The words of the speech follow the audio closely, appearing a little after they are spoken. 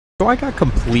So I got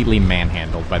completely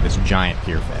manhandled by this giant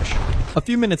pier fish. A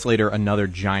few minutes later, another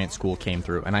giant school came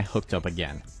through and I hooked up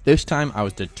again. This time, I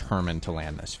was determined to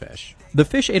land this fish. The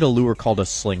fish ate a lure called a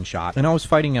slingshot, and I was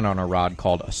fighting it on a rod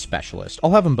called a specialist.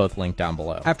 I'll have them both linked down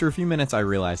below. After a few minutes, I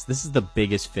realized this is the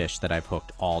biggest fish that I've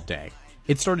hooked all day.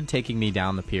 It started taking me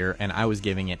down the pier, and I was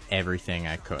giving it everything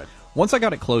I could. Once I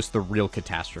got it close, the real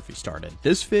catastrophe started.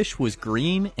 This fish was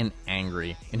green and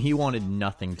angry, and he wanted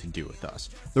nothing to do with us.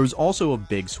 There was also a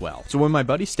big swell, so when my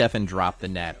buddy Stefan dropped the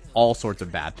net, all sorts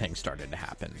of bad things started to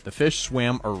happen. The fish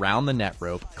swam around the net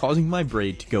rope, causing my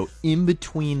braid to go in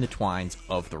between the twines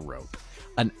of the rope.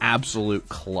 An absolute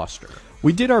cluster.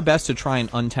 We did our best to try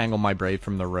and untangle my braid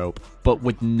from the rope, but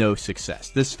with no success.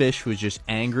 This fish was just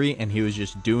angry and he was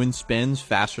just doing spins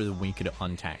faster than we could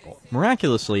untangle.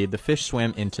 Miraculously, the fish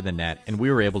swam into the net and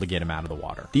we were able to get him out of the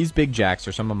water. These big jacks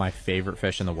are some of my favorite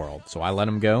fish in the world, so I let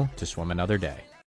him go to swim another day.